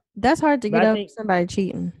is either. That's hard to But get I over think somebody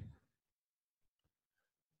cheating.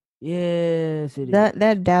 yes, it is.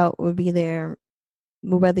 That doubt would be there,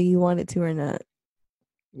 whether you want it to or not.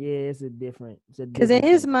 Yeah, it's a different. Because in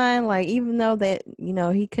his mind, like even though that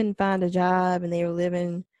he couldn't find a job and they were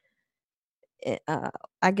living,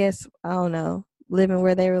 I guess I don't know, living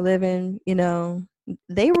where they were living,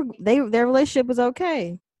 their relationship was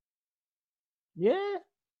okay. Yeah.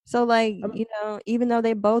 So like even though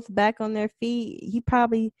they both back on their feet, he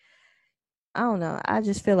probably, I don't know. I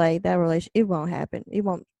just feel like that relationship, it won't happen. It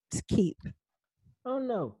won't keep. Oh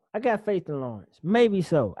no, I got faith in Lawrence. Maybe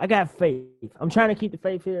so. I got faith. I'm trying to keep the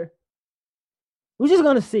faith here. We're just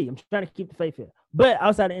gonna see. I'm trying to keep the faith here. But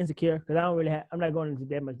outside of Insecure, because I'm not going into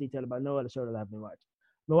that much detail about no other show that I've been watching.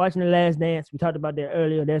 I've been watching The Last Dance. We talked about that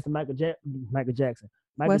earlier. That's the Michael Jackson.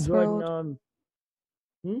 Michael Westworld.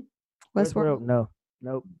 Jordan. Westworld. No,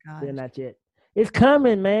 nope, still Gosh. not yet. It's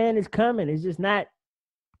coming, man. It's coming. It's just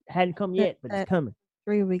hadn't come yet, but it's coming.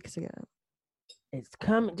 3 weeks ago. It's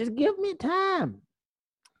coming. Just give me time.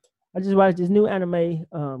 I just watched this new anime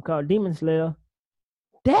called Demon Slayer.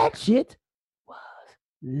 That shit was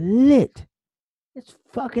lit. It's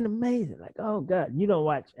fucking amazing. Like, oh god, you don't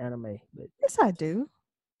watch anime, but Yes, I do.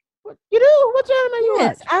 what you do? What anime you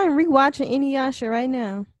watch? I'm rewatching Inuyasha right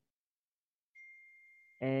now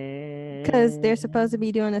And because they're supposed to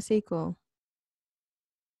be doing a sequel.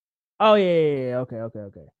 oh yeah. Okay.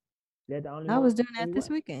 That the only I one was doing that you this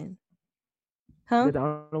watch? weekend. Huh? Is that the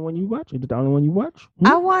only one you watch? Is that the only one you watch?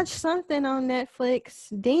 I watched something on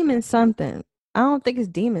Netflix, Demon something. I don't think it's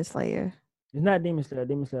Demon Slayer. It's not Demon Slayer.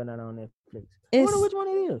 Demon Slayer not on Netflix. I It's wonder which one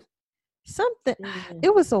it is. something.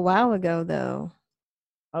 It was a while ago though.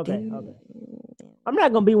 Okay. I'm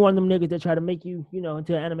not gonna be one of them niggas that try to make you,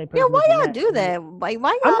 into an anime person. Yeah, why y'all do that? Like,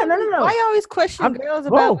 why y'all? No. Why you always question girls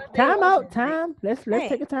about? Whoa, time out. Let's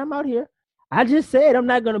take a time out here. I just said I'm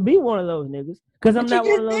not gonna be one of those niggas because I'm not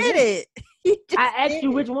one of those. Did it? I asked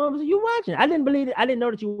you which one was you watching. I didn't believe it. I didn't know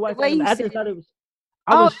that you watched it. I just thought it was.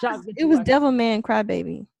 I was shocked. It was Devilman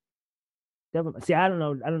Crybaby. See, I don't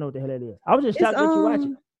know what the hell that is. I was just shocked that you watched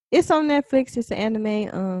it. It's on Netflix. It's an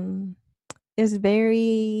anime. It's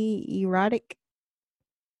very erotic.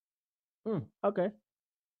 Okay.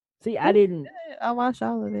 See, I didn't. I watched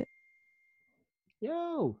all of it.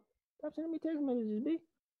 Yo, stop sending me text messages, B.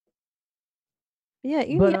 Yeah,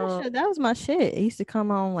 Inuyasha, that was my shit. It used to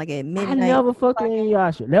come on like at midnight. I never fucked with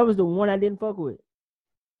Inuyasha. That was the one I didn't fuck with.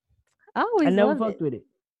 I never fucked with it.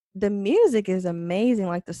 The music is amazing.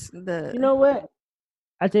 Like the. You know what?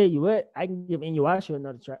 I tell you what, I can give Inuyasha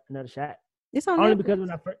another shot. It's on only Netflix. because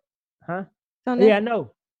when I first, huh? Yeah, I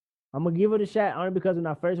know. I'm gonna give it a shot only because when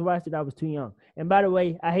I first watched it, I was too young. And by the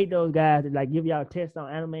way, I hate those guys that like give y'all tests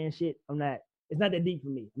on anime and shit. I'm not. It's not that deep for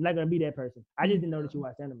me. I'm not gonna be that person. I just didn't know that you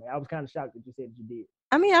watched anime. I was kind of shocked that you said that you did.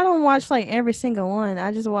 I mean, I don't watch like every single one.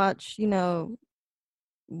 I just watch,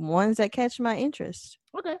 ones that catch my interest.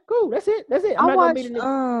 Okay, cool. That's it. I watched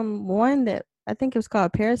one that I think it was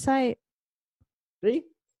called Parasite. See,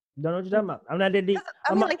 don't know what you're talking about. I'm not that deep.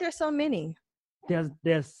 I mean, like there's so many.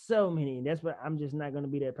 There's so many. That's what I'm just not gonna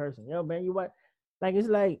be that person. Man, you watch, like it's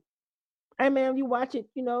like, hey man, you watch it,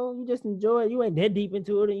 you just enjoy it. You ain't that deep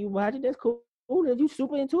into it, and you watch it. That's cool. If you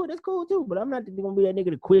super into it, that's cool too. But I'm not gonna be that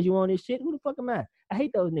nigga to quiz you on this shit. Who the fuck am I? I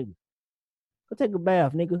hate those niggas. Go take a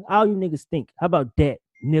bath, nigga. All you niggas stink. How about that,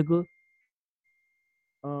 nigga?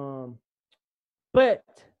 But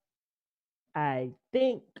I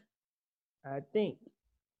think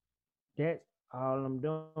that's all I'm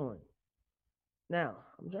doing. Now,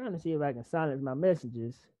 I'm trying to see if I can silence my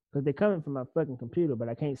messages because they're coming from my fucking computer, but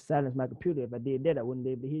I can't silence my computer. If I did that, I wouldn't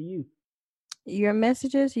be able to hear you. Your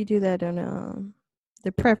messages, you do that on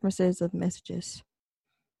the preferences of messages.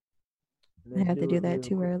 I had to do that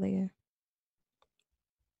too earlier.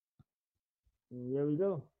 There we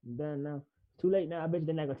go. I'm done now. Too late now. I bet you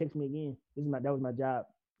they're not gonna text me again. That was my job,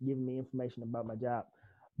 giving me information about my job.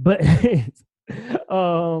 But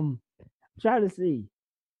try to see.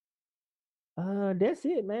 That's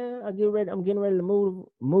it, man. I'm getting ready to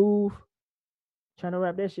move. Trying to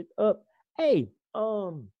wrap that shit up. Hey,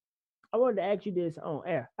 I wanted to ask you this on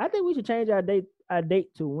air. I think we should change our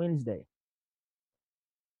date to Wednesday.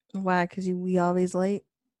 Why? Because we always late.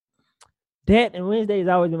 That and Wednesday has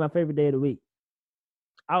always been my favorite day of the week.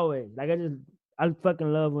 Always. Like I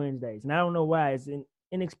fucking love Wednesdays. And I don't know why. It's an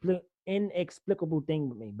inexplicable thing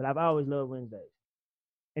with me. But I've always loved Wednesdays.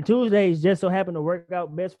 And Tuesdays just so happen to work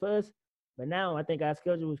out best for us. But now I think our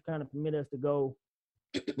schedule is kind of permit us to go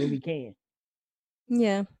when we can.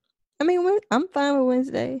 Yeah. I mean, I'm fine with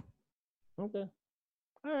Wednesday. Okay.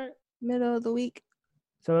 All right. Middle of the week.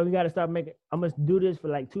 So we got to start making. I'm gonna do this for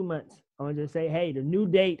like 2 months. I'm gonna just say, hey, the new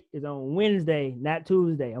date is on Wednesday, not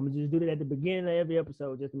Tuesday. I'm gonna just do it at the beginning of every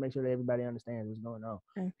episode just to make sure that everybody understands what's going on.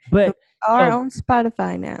 Okay. But we're on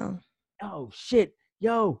Spotify now. Oh shit,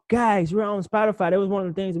 yo guys, we're on Spotify. That was one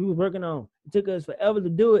of the things that we was working on. It took us forever to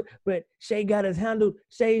do it, but Shay got us handled.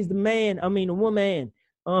 Shay's the man. I mean the woman.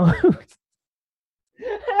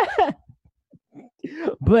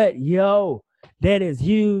 But yo, that is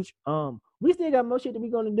huge. We still got more shit that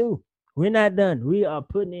we're gonna do. We're not done. We are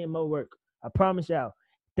putting in more work. I promise y'all.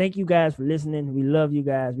 Thank you guys for listening. We love you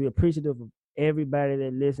guys. We're appreciative of everybody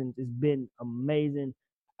that listens. It's been amazing.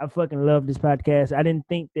 I fucking love this podcast. I didn't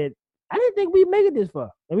think we'd make it this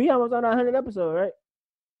far. And we almost on our 100th episode, right?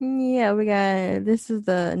 Yeah, this is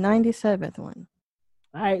the 97th one.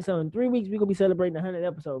 All right, so in 3 weeks, we're going to be celebrating the 100th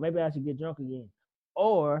episode. Maybe I should get drunk again.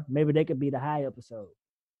 Or maybe they could be the high episode.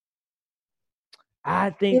 I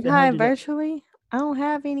think get high virtually? I don't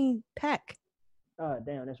have any pack. Oh,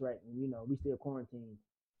 damn, that's right. You know, we still quarantined.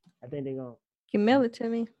 I think they're going to. You can mail it to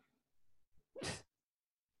me.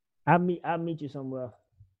 I'll meet you somewhere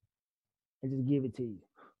and just give it to you.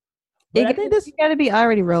 But I think you got to be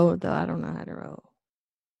already rolled, though. I don't know how to roll.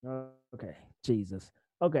 Okay, Jesus.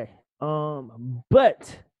 Okay.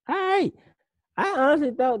 But I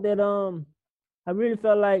honestly thought that I really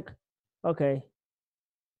felt like, okay,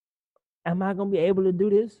 am I gonna be able to do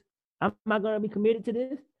this? Am I gonna be committed to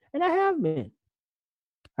this? And I have been.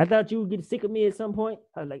 I thought you would get sick of me at some point.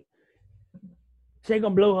 I was like, she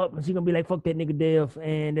gonna blow up and she gonna be like, fuck that nigga Dev,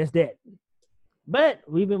 and that's that. But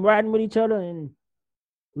we've been riding with each other and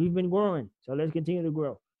we've been growing. So let's continue to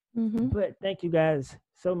grow. Mm-hmm. But thank you guys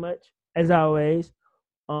so much. As always,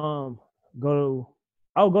 go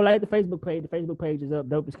like the Facebook page. The Facebook page is up.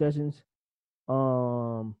 Dope Discussions.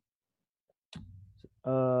 Follow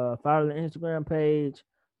the Instagram page.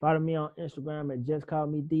 Follow me on Instagram at Just Call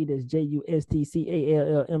Me D. That's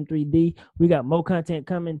JUSTCALLM3D. We got more content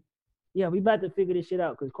coming. Yeah, we about to figure this shit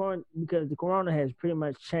out because the corona has pretty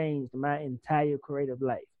much changed my entire creative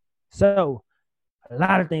life. So a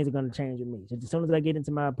lot of things are gonna change with me. Just as soon as I get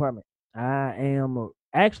into my apartment, I'm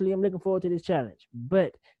looking forward to this challenge.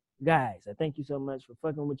 But guys, I thank you so much for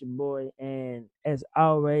fucking with your boy. And as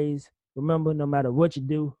always, remember, no matter what you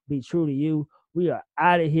do, be true to you. We are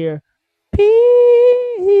out of here. Peace.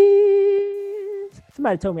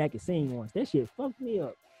 Somebody told me I could sing once. That shit fucked me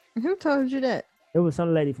up. Who told you that? It was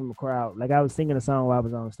some lady from the crowd. Like I was singing a song while I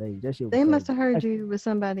was on stage. That shit was They must have heard you with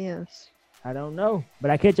somebody else. I don't know.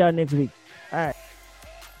 But I catch y'all next week. All right.